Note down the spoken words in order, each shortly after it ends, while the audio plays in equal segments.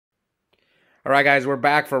All right, guys, we're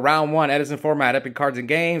back for round one, Edison format, epic cards and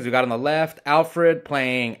games. We got on the left Alfred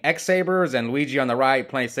playing X-Sabers and Luigi on the right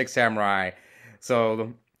playing Six Samurai.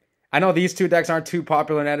 So I know these two decks aren't too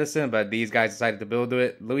popular in Edison, but these guys decided to build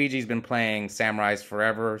it. Luigi's been playing Samurais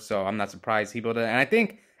forever, so I'm not surprised he built it. And I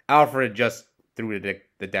think Alfred just threw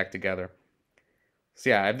the deck together.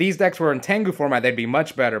 So yeah, if these decks were in Tengu format, they'd be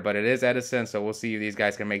much better, but it is Edison, so we'll see if these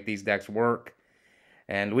guys can make these decks work.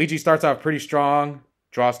 And Luigi starts off pretty strong.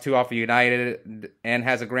 Draws 2 off of United and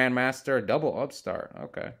has a Grandmaster. Double upstart.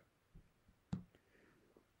 Okay.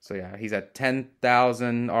 So yeah, he's at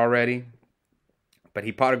 10,000 already. But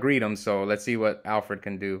he pot agreed him, so let's see what Alfred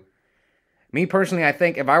can do. Me personally, I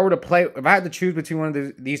think if I had to choose between one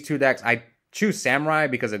of these two decks, I'd choose Samurai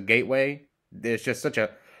because of Gateway. It's just such a...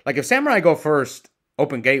 Like, if Samurai go first,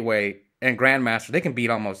 open Gateway, and Grandmaster, they can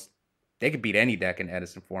beat any deck in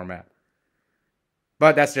Edison format.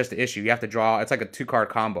 But that's just the issue. You have to draw. It's like a 2-card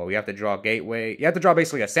combo. You have to draw Gateway. You have to draw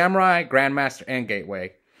basically a Samurai, Grandmaster, and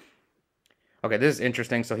Gateway. Okay, this is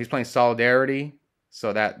interesting. So he's playing Solidarity.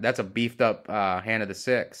 So that's a beefed up hand of the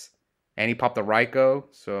 6. And he popped the Raiko.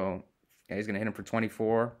 So yeah, he's going to hit him for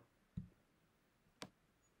 24.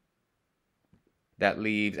 That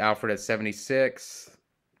leaves Alfred at 76.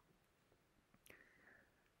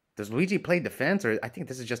 Does Luigi play defense? Or I think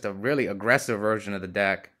this is just a really aggressive version of the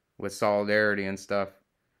deck with Solidarity and stuff.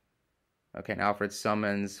 Okay, and Alfred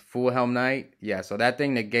summons Full Helm Knight. Yeah, so that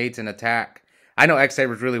thing negates an attack. I know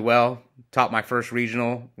X-Sabers really well. Taught my first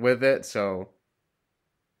regional with it, so...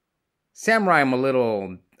 Samurai, I'm a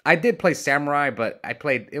little... I did play Samurai, but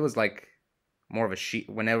it was like more of a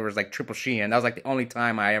whenever it was like triple Sheehan. That was like the only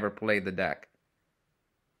time I ever played the deck.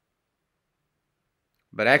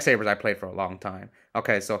 But X-Sabers I played for a long time.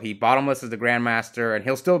 Okay, so he bottomless is the Grandmaster, and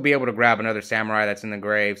he'll still be able to grab another Samurai that's in the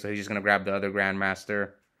grave, so he's just going to grab the other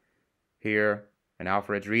Grandmaster here. And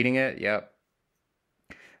Alfred's reading it. Yep.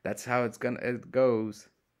 That's how it goes.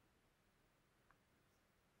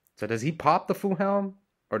 So does he pop the Full Helm,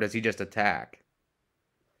 or does he just attack?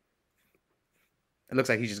 It looks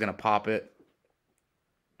like he's just going to pop it.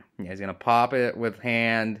 Yeah, he's going to pop it with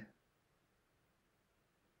hand.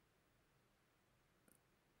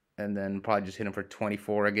 And then probably just hit him for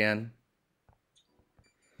 24 again.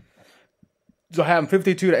 So I have him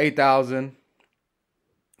 52 to 8,000.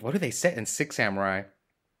 What do they set in Six Samurai?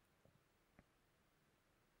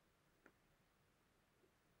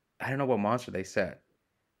 I don't know what monster they set.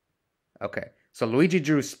 Okay. So Luigi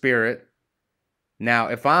drew Spirit. Now,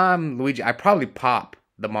 if I'm Luigi, I probably pop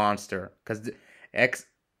the monster. Because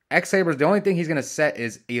X-Sabers, the only thing he's going to set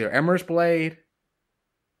is either Emer's Blade,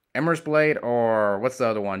 or what's the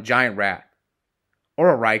other one? Giant Rat, or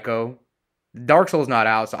a Raiko. Dark Soul's not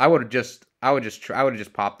out, so I would have just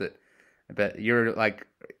popped it. But you're like,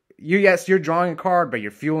 yes, you're drawing a card, but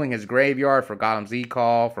you're fueling his graveyard for Gotham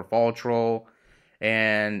Z-Call, for Fall Troll,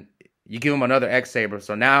 and you give him another X-Saber.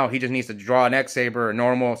 So now he just needs to draw an X-Saber, a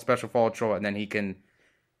normal special Fall Troll, and then he can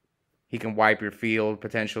wipe your field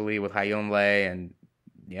potentially with Hyunlei. And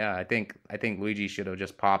yeah, I think Luigi should have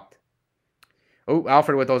just popped. Oh,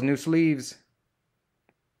 Alfred with those new sleeves.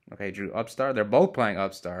 Okay, drew Upstart. They're both playing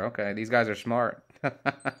Upstart. Okay, these guys are smart.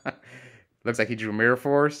 Looks like he drew Mirror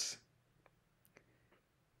Force.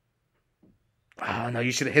 Oh, no,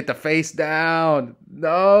 you should have hit the face down.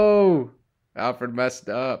 No. Alfred messed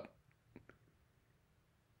up.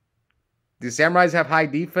 Do Samurais have high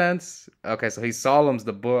defense? Okay, so he Solemns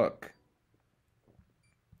the book.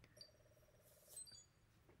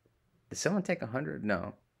 Did someone take 100?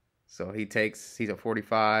 No. So he's at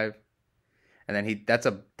 45. And then that's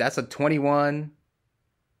a 21,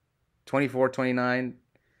 24, 29.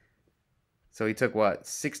 So he took what?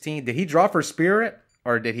 16. Did he draw for Spirit,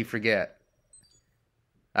 or did he forget?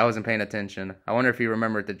 I wasn't paying attention. I wonder if he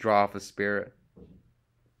remembered to draw for Spirit.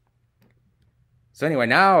 So anyway,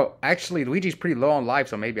 now actually Luigi's pretty low on life,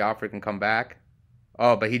 so maybe Alfred can come back.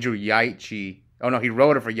 Oh, but he drew Yaichi. Oh no, he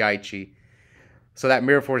wrote it for Yaichi. So that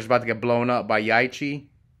Mirror Force is about to get blown up by Yaichi.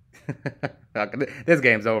 This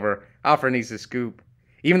game's over. Alfred needs to scoop.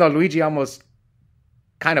 Even though Luigi almost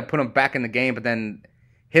kind of put him back in the game, but then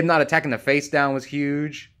him not attacking the face down was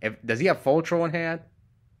huge. Does he have Full Troll in hand?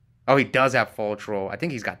 Oh, he does have Full Troll. I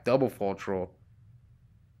think he's got double Full Troll.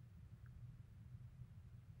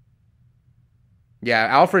 Yeah,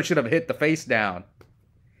 Alfred should have hit the face down.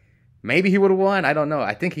 Maybe he would have won. I don't know.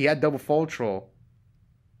 I think he had double Full Troll.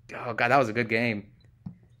 Oh, God, that was a good game.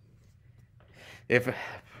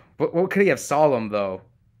 What could he have solemn, though?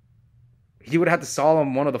 He would have to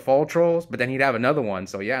solemn one of the Fall Trolls, but then he'd have another one.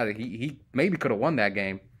 So, yeah, he maybe could have won that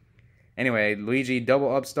game. Anyway, Luigi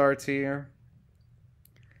double upstarts here.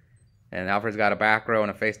 And Alfred's got a back row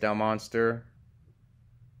and a face down monster.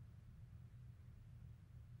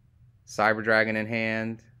 Cyber Dragon in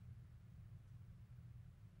hand.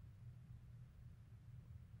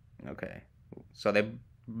 Okay. So they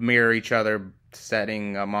mirror each other,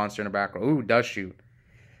 setting a monster in the background. Ooh, Dust Shoot.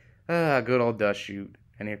 Good old Dust Shoot.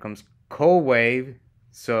 And here comes Cold Wave.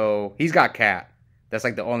 So he's got Cat. That's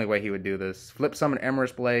like the only way he would do this. Flip Summon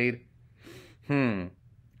Emerus Blade. I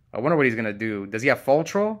wonder what he's going to do. Does he have Full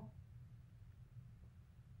Troll?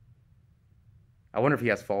 I wonder if he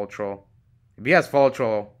has Full Troll. If he has Full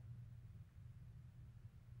Troll...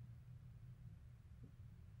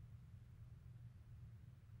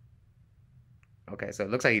 Okay, so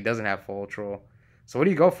it looks like he doesn't have Full Troll. So what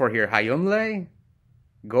do you go for here? Hayunle?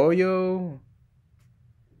 Goyo?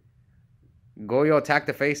 Goyo attack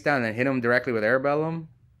the face down and then hit him directly with Airbellum?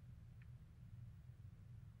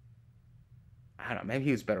 I don't know. Maybe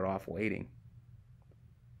he was better off waiting.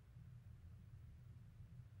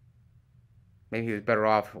 Maybe he was better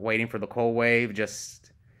off waiting for the Cold Wave,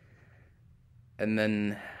 just... And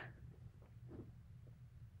then...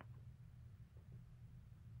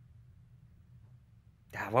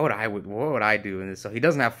 What would I do in this? So he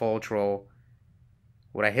doesn't have Full Troll.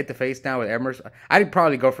 Would I hit the face down with Emerus? I'd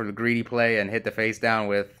probably go for the greedy play and hit the face down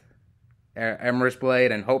with Emerus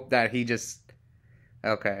Blade and hope that he just...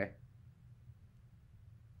 Okay.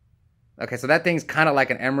 Okay, so that thing's kind of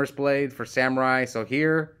like an Emerus Blade for Samurai. So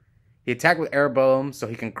here, he attacked with Airbellum so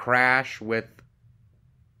he can crash with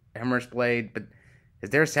Emerus Blade. But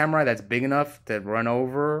is there a Samurai that's big enough to run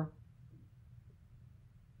over...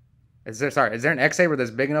 Is there an X-Saber that's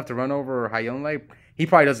big enough to run over Hayonle? He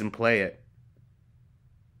probably doesn't play it.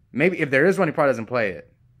 Maybe if there is one, he probably doesn't play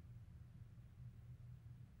it.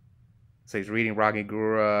 So he's reading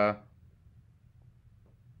Ragigura.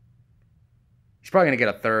 He's probably going to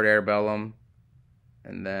get a third Airbellum.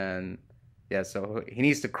 And then, yeah, so he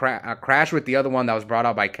needs to crash with the other one that was brought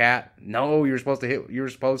out by Cat. No, you were supposed to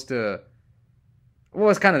hit, well,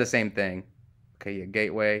 it's kind of the same thing. Okay, yeah,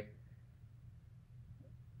 Gateway.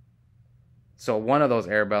 So one of those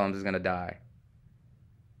Airbellums is gonna die.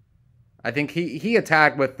 I think he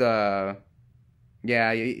attacked with the,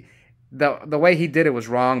 yeah, the way he did it was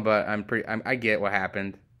wrong, but I get what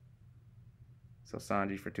happened. So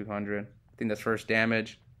Sanji for 200. I think that's first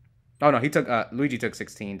damage. Oh no, Luigi took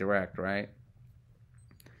 16 direct, right?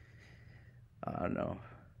 I don't know.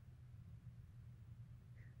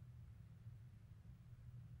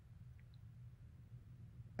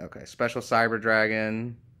 Okay, special Cyber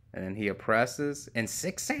Dragon. And then he oppresses. And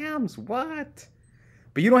 6 Sams? What?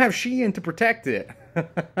 But you don't have Shein to protect it.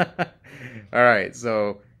 Alright,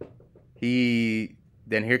 so then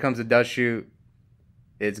here comes the Dust Shoot.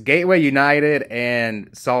 It's Gateway United and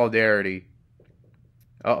Solidarity.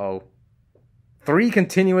 Uh-oh. 3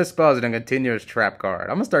 continuous spells and a continuous trap card.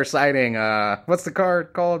 I'm gonna start citing, what's the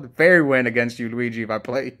card called? Fairy Wind against you, Luigi, if I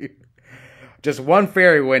play you. Just 1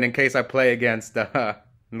 Fairy Wind in case I play against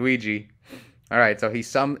Luigi. Alright, so he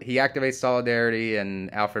activates Solidarity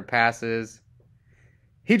and Alfred passes.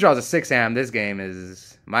 He draws a 6-am. This game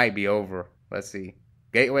might be over. Let's see.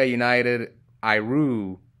 Gateway United,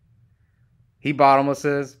 Iru. He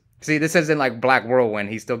bottomlesses. See, this isn't like Black Whirlwind.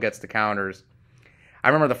 He still gets the counters. I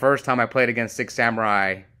remember the first time I played against 6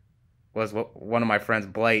 Samurai was one of my friends,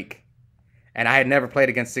 Blake. And I had never played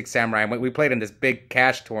against 6 Samurai. We played in this big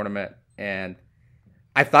cash tournament, and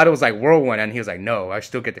I thought it was like Whirlwind, and he was like, no, I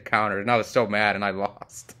still get the counters. And I was so mad, and I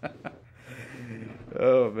lost.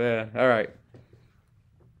 Oh, man. All right.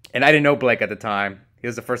 And I didn't know Blake at the time. It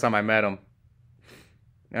was the first time I met him.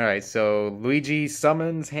 All right, so Luigi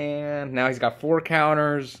summons hand. Now he's got 4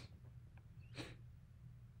 counters.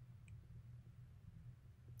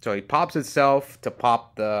 So he pops itself to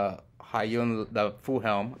pop the full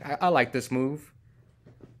helm. I like this move.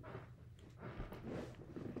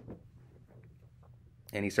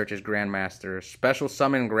 And he searches Grandmaster. Special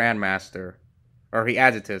summon Grandmaster. Or he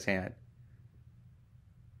adds it to his hand.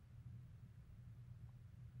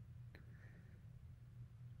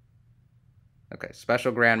 Okay,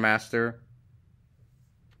 special Grandmaster.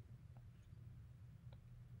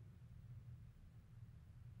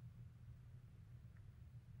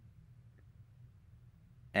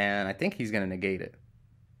 And I think he's going to negate it.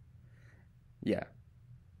 Yeah.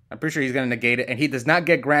 I'm pretty sure he's going to negate it. And he does not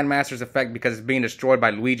get Grandmaster's effect because it's being destroyed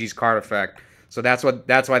by Luigi's card effect. So that's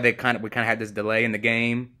why we kind of had this delay in the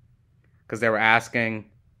game. Because they were asking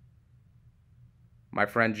my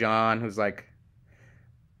friend John, who's like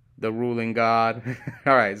the ruling god.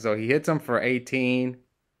 Alright, so he hits him for 18.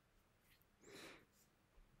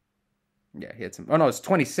 Yeah, he hits him. Oh no, it's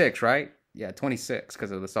 26, right? Yeah, 26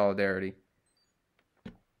 because of the Solidarity.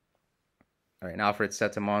 Alright, and Alfred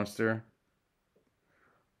sets a monster.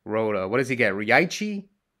 Rhoda. What does he get? Ryaichi?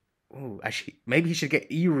 Ooh, maybe he should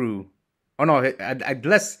get Eru. Oh no,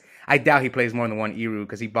 I doubt he plays more than one Eru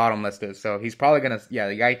because he bottom listed. So he's probably gonna, yeah,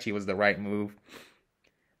 the Yaichi was the right move.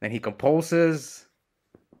 Then he compulses.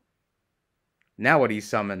 Now what do you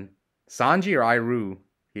summon? Sanji or Iru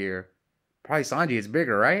here? Probably Sanji is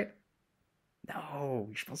bigger, right? No,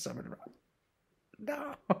 you're supposed to summon.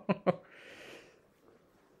 No.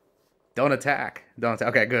 Don't attack. Don't attack.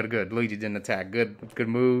 Okay, good. Luigi didn't attack. Good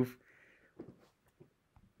move.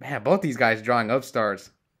 Man, both these guys drawing upstarts.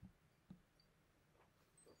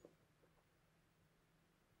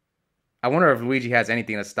 I wonder if Luigi has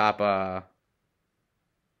anything to stop.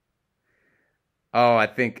 Oh, I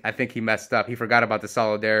think he messed up. He forgot about the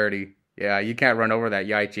solidarity. Yeah, you can't run over that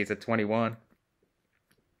Yaichi. It's a 21.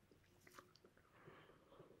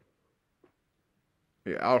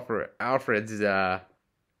 Yeah, Alfred's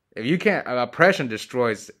if you can't oppression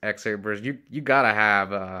destroys X-Sabers, you gotta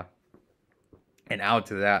have an out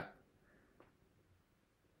to that.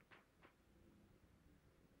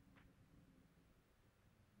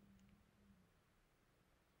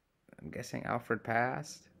 I'm guessing Alfred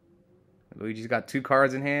passed. Luigi's got 2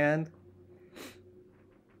 cards in hand.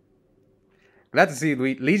 Glad to see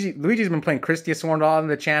Luigi's been playing Christia Sworn on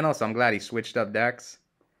the channel, so I'm glad he switched up decks.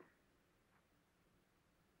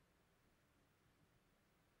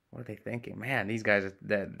 What are they thinking? Man, these guys,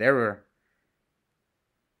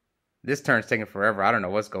 this turn's taking forever. I don't know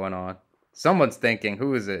what's going on. Someone's thinking,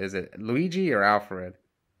 who is it? Is it Luigi or Alfred?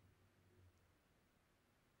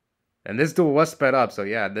 And this duel was sped up, so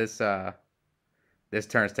yeah, this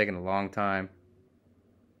turn's taking a long time.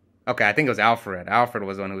 Okay, I think it was Alfred. Alfred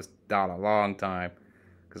was the one who was down a long time.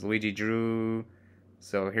 Because Luigi drew.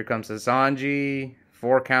 So here comes the Sanji.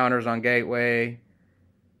 4 counters on Gateway.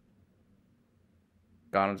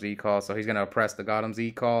 Got him Z-Call. So he's going to oppress the got him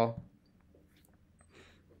Z-Call.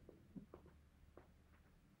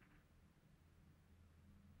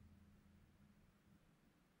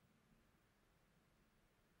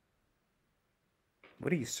 What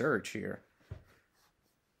do you search here?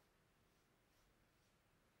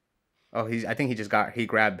 Oh, I think he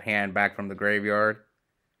grabbed hand back from the graveyard.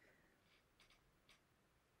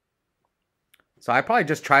 So I probably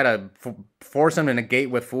just try to force him to negate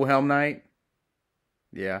with Full Helm Knight.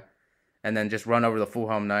 Yeah. And then just run over the Full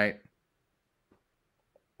Helm Knight.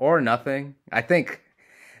 Or nothing. I think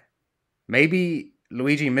maybe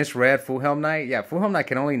Luigi misread Full Helm Knight. Yeah, Full Helm Knight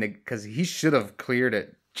can only, because he should have cleared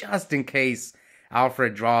it just in case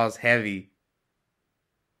Alfred draws heavy.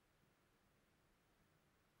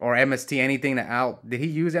 Or MST, anything to out. Did he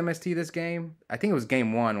use MST this game? I think it was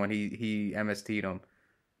game 1 when he MST'd him.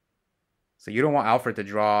 So you don't want Alfred to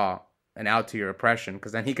draw an out to your oppression,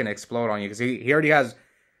 because then he can explode on you. Because he already has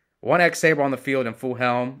 1 X-Saber on the field in Full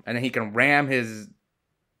Helm, and then he can ram his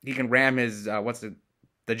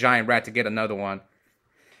the giant rat to get another one.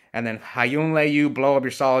 And then Hayunle you blow up your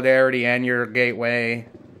solidarity and your gateway.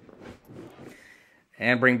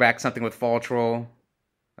 And bring back something with Fall Troll.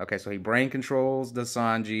 Okay, so he brain controls the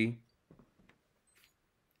Sanji.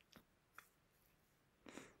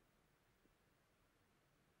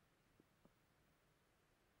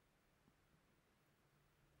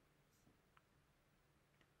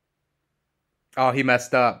 Oh, he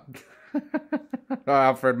messed up. Oh,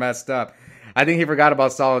 Alfred messed up. I think he forgot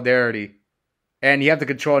about solidarity. And you have to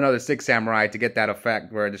control another 6 samurai to get that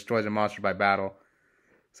effect where it destroys a monster by battle.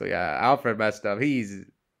 So yeah, Alfred messed up.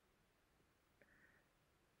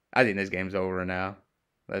 I think this game's over now.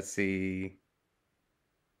 Let's see.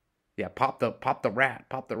 Yeah, pop the rat.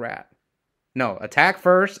 Pop the rat. No, attack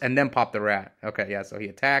first and then pop the rat. Okay, yeah, so he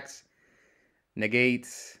attacks,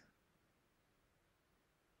 negates,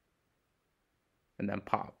 and then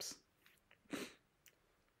pops.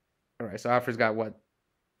 Alright, so Alfred's got what?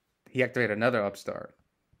 He activated another upstart.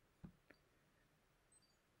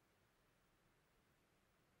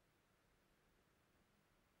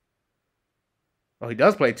 Oh, he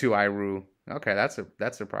does play 2 Iru. Okay, that's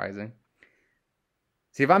surprising.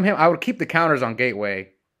 See, if I'm him, I would keep the counters on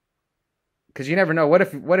Gateway. Because you never know. What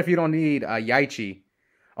if you don't need Yaichi?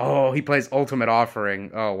 Oh, he plays Ultimate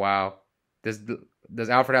Offering. Oh, wow. Does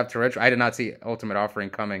Alfred have Torrential? I did not see Ultimate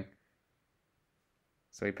Offering coming.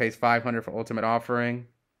 So he pays 500 for Ultimate Offering.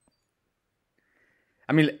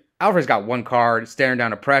 I mean, Alfred's got 1 card. Staring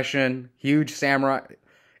down Oppression. Huge Samurai.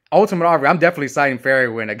 Ultimate Offering. I'm definitely citing Fairy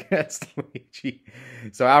Wind against Luigi.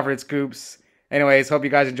 So Alfred scoops. Anyways, hope you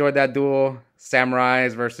guys enjoyed that duel.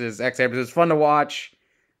 Samurais versus X-Sabers. It was fun to watch.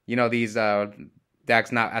 You know, these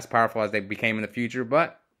decks not as powerful as they became in the future.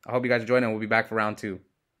 But I hope you guys enjoyed it, and we'll be back for round 2.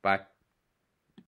 Bye.